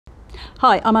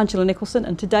Hi, I'm Angela Nicholson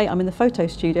and today I'm in the photo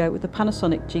studio with the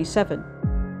Panasonic G7.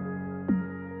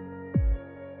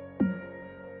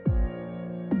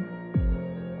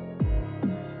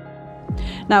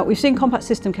 Now, we've seen compact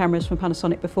system cameras from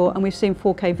Panasonic before, and we've seen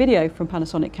 4K video from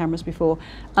Panasonic cameras before,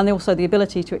 and also the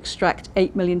ability to extract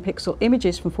 8 million pixel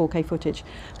images from 4K footage.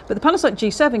 But the Panasonic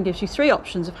G7 gives you three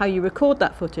options of how you record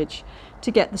that footage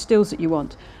to get the stills that you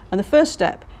want. And the first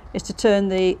step is to turn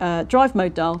the drive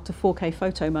mode dial to 4K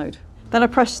photo mode. Then I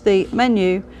press the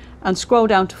menu and scroll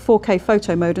down to 4K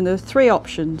photo mode, and there are three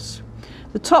options.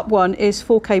 The top one is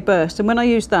 4K burst, and when I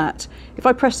use that, if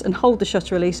I press and hold the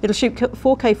shutter release, it'll shoot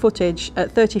 4K footage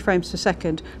at 30 frames per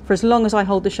second for as long as I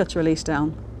hold the shutter release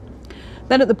down.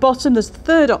 Then at the bottom there's the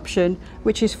third option,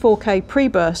 which is 4K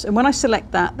pre-burst, and when I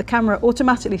select that, the camera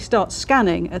automatically starts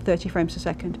scanning at 30 frames per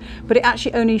second, but it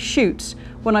actually only shoots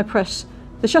when I press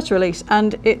the shutter release,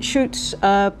 and it shoots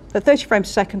at 30 frames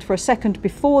per second for a second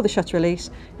before the shutter release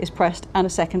is pressed and a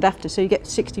second after, so you get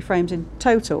 60 frames in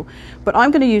total. But I'm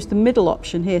going to use the middle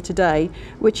option here today,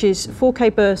 which is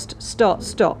 4K burst start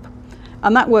stop,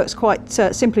 and that works quite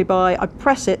simply by I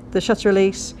press it, the shutter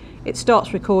release, it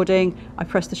starts recording, I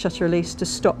press the shutter release to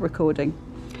stop recording.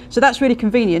 So that's really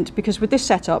convenient, because with this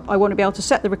setup I want to be able to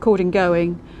set the recording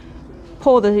going,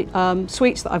 pour the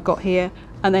sweets that I've got here,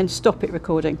 and then stop it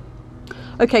recording.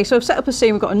 Okay, so I've set up a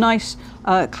scene. We've got a nice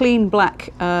clean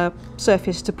black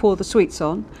surface to pour the sweets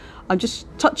on. I'm just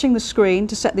touching the screen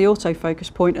to set the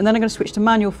autofocus point, and then I'm going to switch to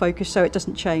manual focus so it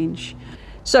doesn't change.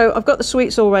 So I've got the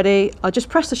sweets already. I just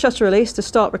press the shutter release to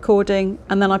start recording,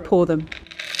 and then I pour them.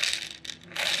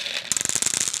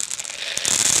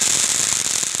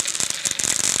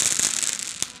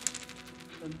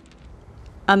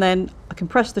 And then I can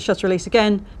press the shutter release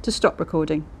again to stop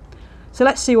recording. So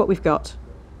let's see what we've got.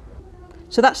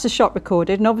 So that's the shot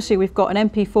recorded, and obviously we've got an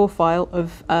MP4 file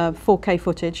of 4K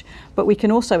footage, but we can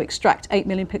also extract 8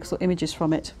 million pixel images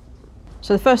from it.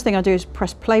 So the first thing I do is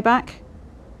press playback,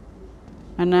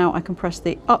 and now I can press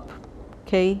the up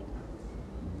key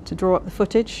to draw up the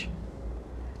footage,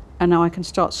 and now I can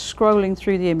start scrolling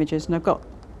through the images, and I've got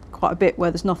quite a bit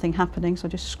where there's nothing happening, so I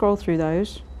just scroll through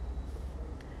those.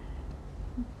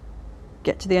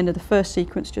 Get to the end of the first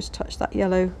sequence, just touch that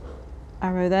yellow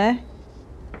arrow there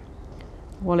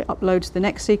while it uploads the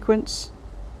next sequence.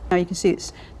 Now you can see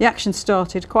the action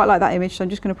started, quite like that image, so I'm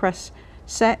just going to press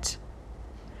set,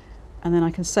 and then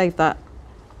I can save that,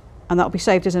 and that'll be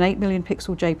saved as an 8 million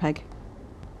pixel JPEG.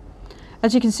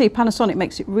 As you can see, Panasonic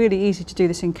makes it really easy to do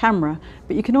this in camera,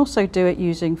 but you can also do it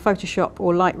using Photoshop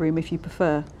or Lightroom if you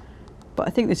prefer. But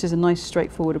I think this is a nice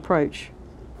straightforward approach.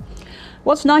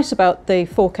 What's nice about the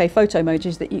 4K photo mode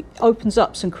is that it opens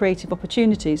up some creative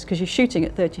opportunities, because you're shooting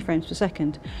at 30 frames per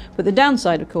second. But the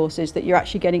downside, of course, is that you're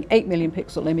actually getting 8 million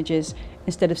pixel images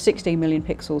instead of 16 million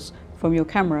pixels from your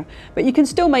camera. But you can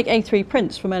still make A3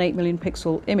 prints from an 8 million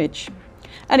pixel image.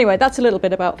 Anyway, that's a little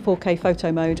bit about 4K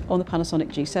photo mode on the Panasonic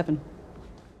G7.